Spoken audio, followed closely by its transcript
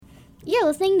You're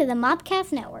listening to the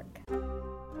Mopcast Network.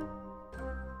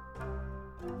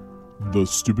 The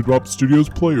Stupid Mop Studios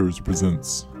Players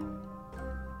presents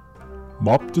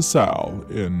Mop DeSalle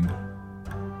in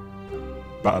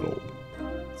Battle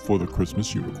for the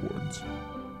Christmas Unicorns.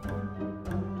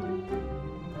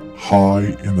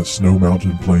 High in the snow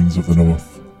mountain plains of the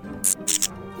north,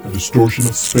 a distortion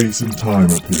of space and time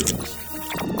appears.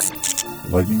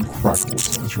 Lightning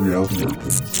crackles as reality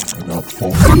opens and out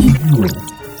falls a hero.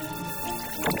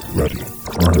 Ready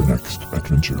for our next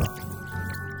adventure.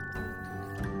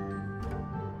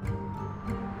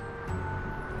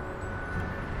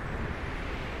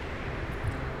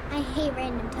 I hate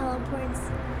random teleports.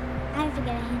 I have to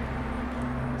get a handle on my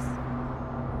powers.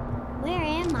 Where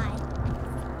am I?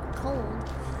 It's cold.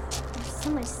 There's so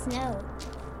much snow.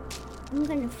 I'm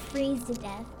gonna freeze to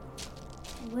death.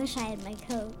 I wish I had my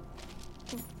coat.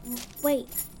 Wait,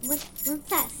 what's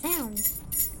that sound?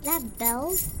 Is that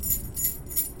bells?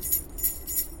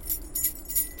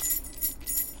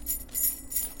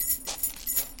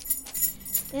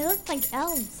 They look like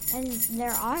elves, and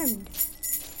they're armed.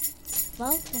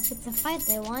 Well, if it's a fight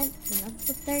they want, then that's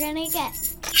what they're gonna get.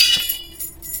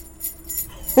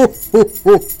 Ho, ho,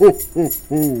 ho, ho, ho,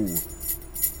 ho.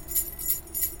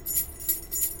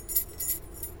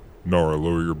 Nara,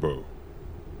 lower your bow.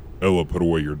 Ella, put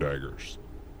away your daggers.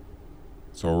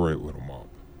 It's all right, little Mop.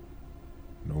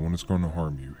 No one is going to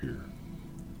harm you here.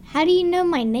 How do you know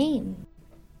my name?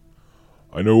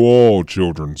 I know all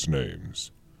children's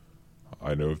names.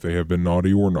 I know if they have been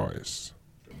naughty or nice.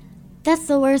 That's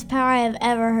the worst power I have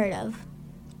ever heard of.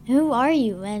 Who are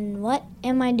you, and what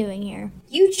am I doing here?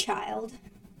 You, child,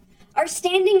 are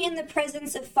standing in the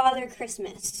presence of Father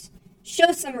Christmas.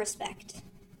 Show some respect.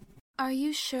 Are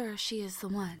you sure she is the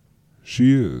one?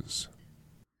 She is.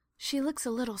 She looks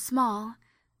a little small.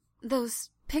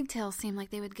 Those pigtails seem like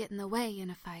they would get in the way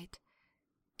in a fight.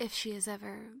 If she has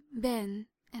ever been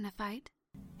in a fight.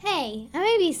 Hey, I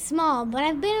may be small, but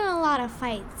I've been in a lot of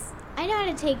fights. I know how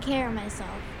to take care of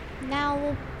myself. Now,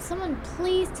 will someone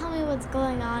please tell me what's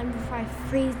going on before I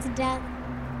freeze to death?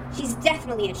 She's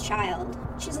definitely a child.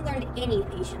 She hasn't learned any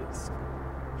patience.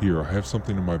 Here, I have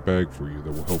something in my bag for you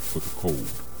that will help with the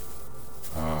cold.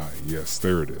 Ah, yes,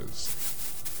 there it is.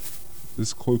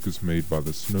 This cloak is made by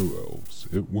the snow elves.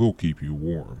 It will keep you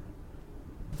warm.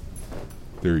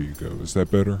 There you go. Is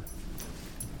that better?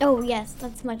 Oh, yes,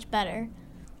 that's much better.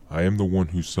 I am the one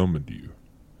who summoned you.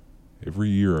 Every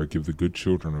year I give the good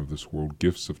children of this world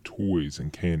gifts of toys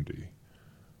and candy.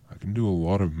 I can do a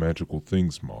lot of magical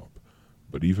things, Mop,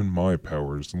 but even my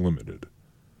power is limited.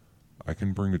 I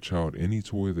can bring a child any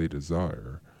toy they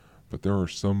desire, but there are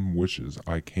some wishes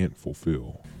I can't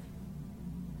fulfill.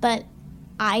 But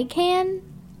I can?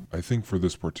 I think for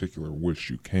this particular wish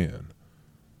you can.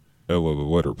 Ella, the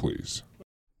letter, please.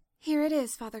 Here it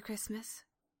is, Father Christmas.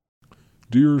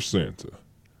 Dear Santa,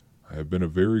 I have been a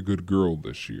very good girl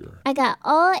this year. I got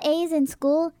all A's in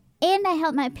school, and I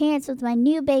helped my parents with my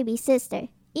new baby sister,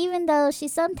 even though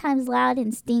she's sometimes loud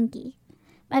and stinky.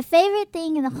 My favorite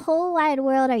thing in the whole wide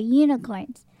world are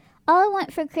unicorns. All I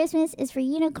want for Christmas is for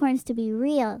unicorns to be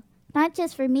real, not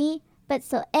just for me, but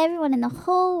so everyone in the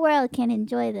whole world can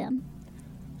enjoy them.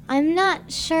 I'm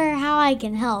not sure how I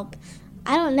can help.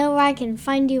 I don't know where I can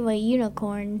find you a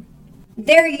unicorn.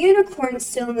 There are unicorns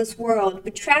still in this world,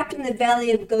 but trapped in the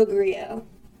valley of Goguryeo.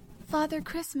 Father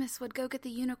Christmas would go get the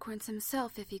unicorns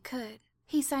himself if he could.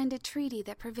 He signed a treaty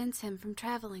that prevents him from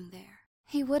traveling there.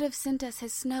 He would have sent us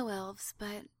his snow elves,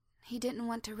 but he didn't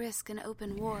want to risk an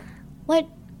open war. What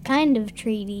kind of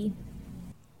treaty?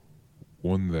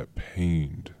 One that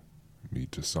pained me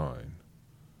to sign.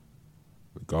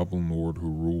 The Goblin Lord who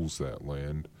rules that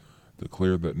land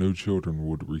declared that no children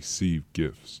would receive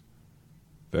gifts.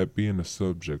 That being a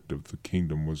subject of the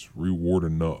kingdom was reward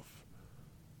enough.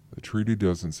 The treaty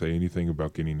doesn't say anything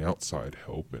about getting outside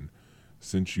help, and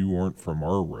since you aren't from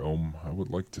our realm, I would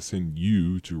like to send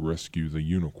you to rescue the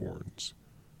unicorns.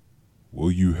 Will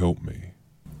you help me?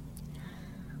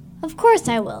 Of course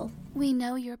I will. We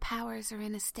know your powers are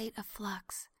in a state of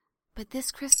flux, but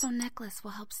this crystal necklace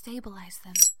will help stabilize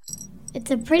them. It's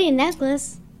a pretty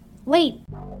necklace. Wait,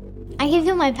 I can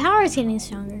feel my powers getting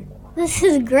stronger. This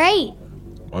is great.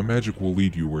 My magic will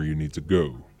lead you where you need to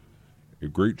go. A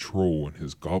great troll and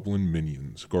his goblin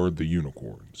minions guard the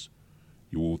unicorns.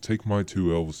 You will take my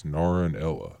two elves, Nara and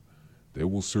Ella. They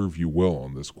will serve you well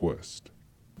on this quest.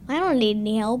 I don't need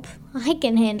any help. I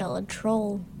can handle a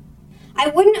troll. I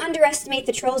wouldn't underestimate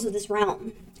the trolls of this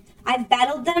realm. I've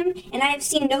battled them, and I have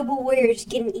seen noble warriors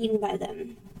getting eaten by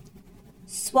them.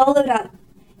 Swallowed up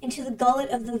into the gullet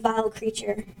of the vile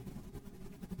creature.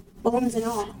 Bones and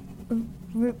all.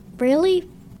 Really?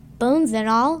 bones and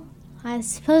all. I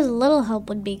suppose a little help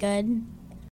would be good.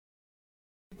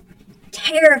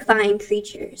 Terrifying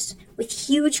creatures with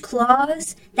huge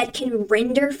claws that can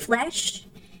render flesh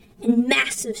and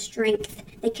massive strength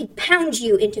that could pound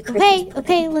you into Christmas.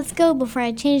 Okay, let's go before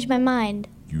I change my mind.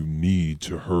 You need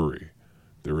to hurry.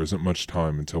 There isn't much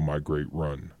time until my great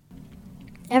run.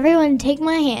 Everyone take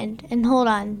my hand and hold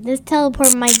on. This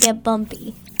teleport might get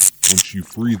bumpy. Once you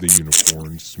free the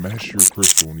unicorn, smash your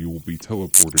crystal and you will be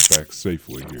teleported back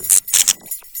safely here.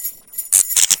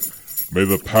 May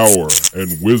the power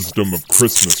and wisdom of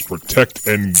Christmas protect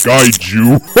and guide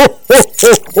you. Ho, ho,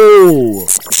 ho, ho!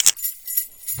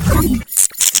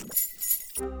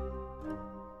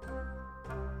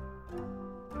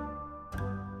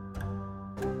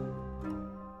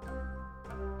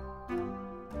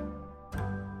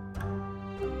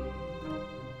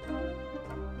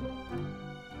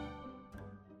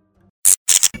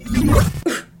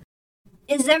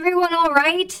 Is everyone all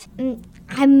right?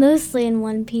 I'm mostly in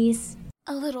one piece.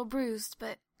 A little bruised,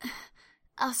 but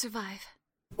I'll survive.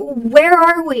 Where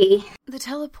are we? The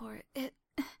teleport, it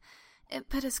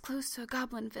put us close to a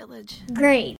goblin village.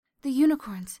 Great. The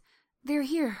unicorns, they're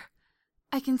here.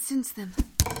 I can sense them.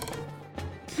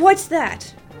 What's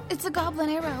that? It's a goblin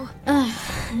arrow.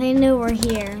 They know we're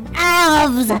here.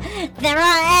 Elves! There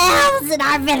are elves in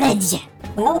our village!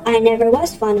 Well, I never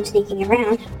was fond of sneaking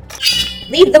around.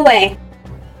 Lead the way.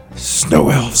 Snow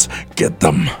elves, get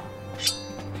them.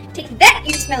 Take that,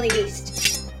 you smelly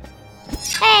beast.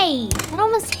 Hey, that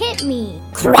almost hit me.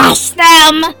 Crush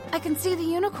them! I can see the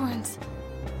unicorns.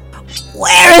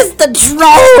 Where is the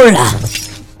troll?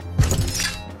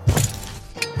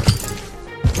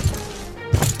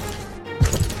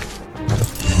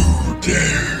 Who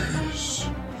dares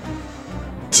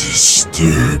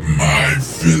disturb my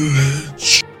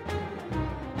village?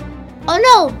 Oh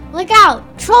no, look out.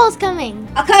 Troll's coming.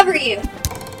 I'll cover you.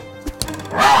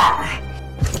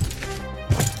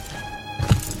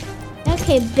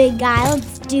 Okay, big guy,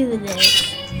 let's do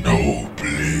this. No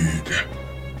blade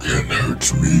can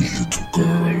hurt me, little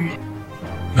girl.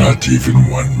 Not even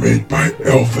one made by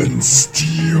elven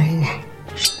steel.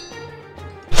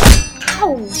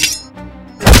 Ow!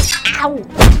 Ow!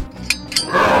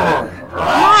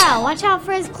 Wow, watch out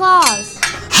for his claws.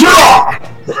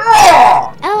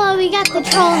 Ella, we got the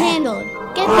troll handled.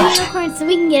 Get the unicorn so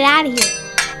we can get out of here.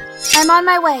 I'm on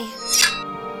my way.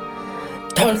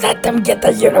 Don't let them get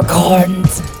the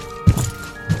unicorns.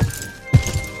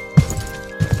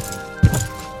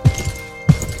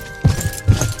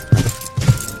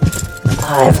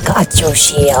 I've got you,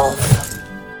 she-elf.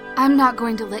 I'm not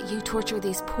going to let you torture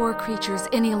these poor creatures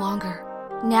any longer.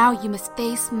 Now you must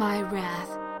face my wrath.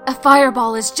 A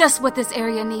fireball is just what this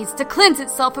area needs to cleanse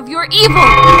itself of your evil!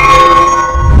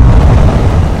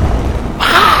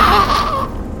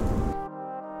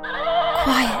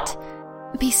 Quiet.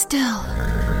 Be still.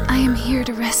 I am here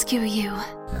to rescue you.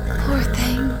 Poor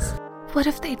things. What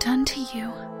have they done to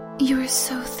you? You are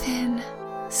so thin,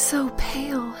 so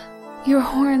pale. Your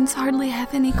horns hardly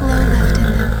have any glow left in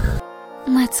them.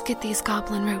 Let's get these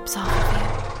goblin ropes off of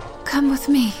you. Come with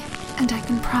me, and I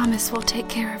can promise we'll take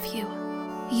care of you.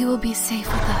 You will be safe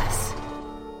with us.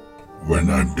 When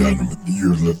I'm done with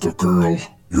you, little girl,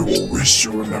 you will wish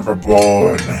you were never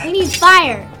born. We need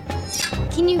fire.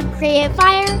 Can you create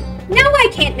fire? No, I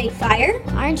can't make fire.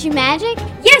 Aren't you magic?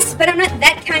 Yes, but I'm not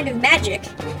that kind of magic.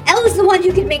 Ella's the one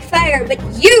who can make fire, but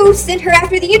you sent her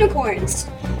after the unicorns.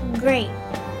 Great.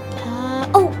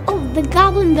 The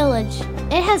goblin village.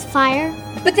 It has fire.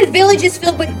 But the village is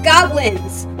filled with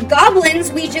goblins.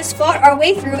 Goblins we just fought our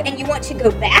way through, and you want to go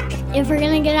back? If we're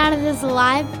gonna get out of this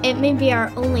alive, it may be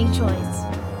our only choice.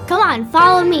 Come on,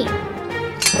 follow me.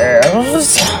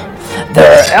 Elves? There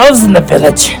are elves in the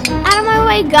village. Out of my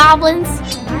way, goblins.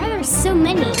 Why are there so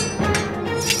many?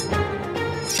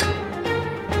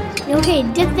 Okay,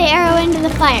 dip the arrow into the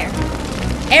fire.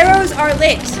 Arrows are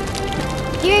lit.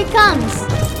 Here it comes.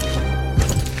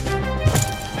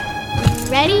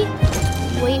 Ready?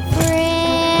 Wait for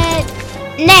it.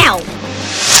 Now!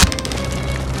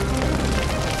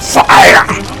 Fire!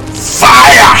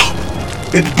 Fire!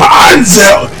 It burns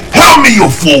out! Help me, you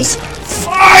fools!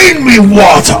 Find me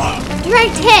water!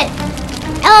 Direct hit!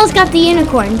 Ella's got the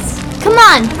unicorns. Come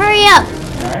on, hurry up!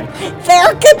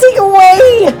 They're getting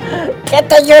away! Get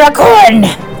the unicorn!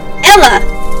 Ella,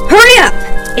 hurry up!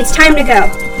 It's time to go.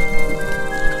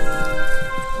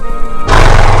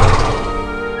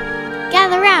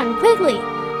 Gather round, quickly.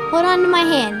 Hold on to my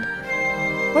hand.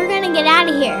 We're gonna get out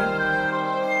of here.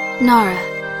 Nara,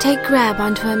 take Grab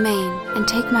onto a main and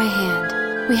take my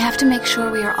hand. We have to make sure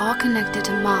we are all connected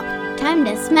to Mop. Time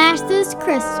to smash this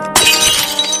crystal.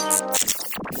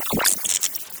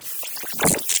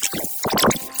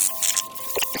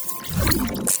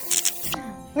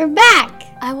 We're back!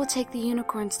 I will take the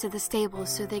unicorns to the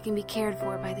stables so they can be cared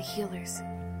for by the healers.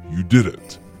 You did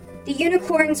it. The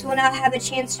unicorns will now have a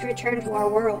chance to return to our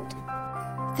world.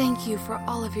 Thank you for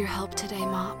all of your help today,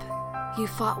 Mop. You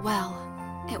fought well.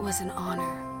 It was an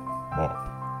honor.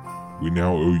 Mop, we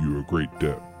now owe you a great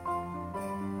debt.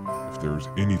 If there's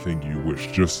anything you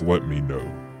wish, just let me know.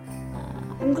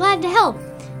 I'm glad to help.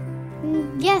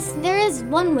 Yes, there is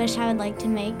one wish I would like to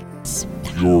make.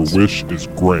 Your wish is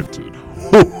granted.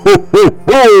 Ho, ho, ho,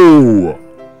 ho!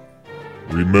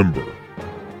 Remember,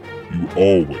 you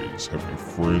always have a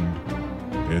friend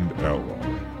and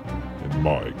ally in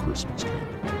my Christmas kingdom.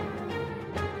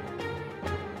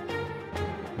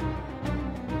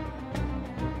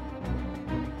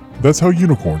 That's how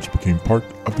unicorns became part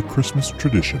of the Christmas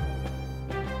tradition.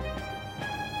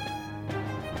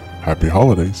 Happy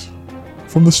holidays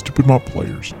from the Stupid Mop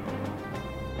players.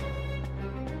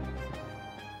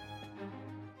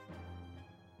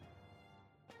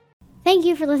 Thank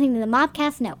you for listening to the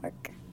Mopcast Network.